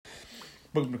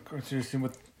Welcome to Conversation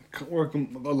with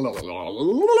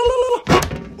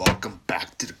Welcome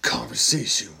back to the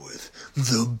Conversation with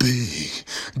the Big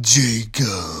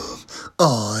Jacob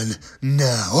on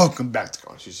now. Welcome back to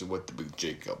Conversation with the Big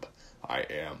Jacob. I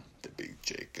am the Big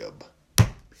Jacob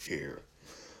here,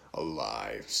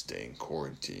 alive, staying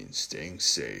quarantined, staying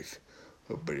safe.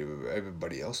 Hope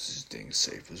everybody else is staying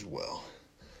safe as well.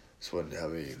 Just wanted to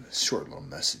have a short little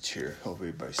message here. Hope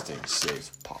everybody's staying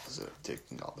safe, positive,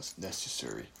 taking all the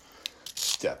necessary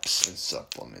steps and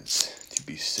supplements to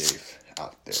be safe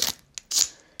out there.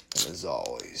 And as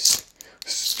always,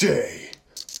 stay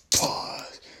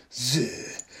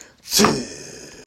positive.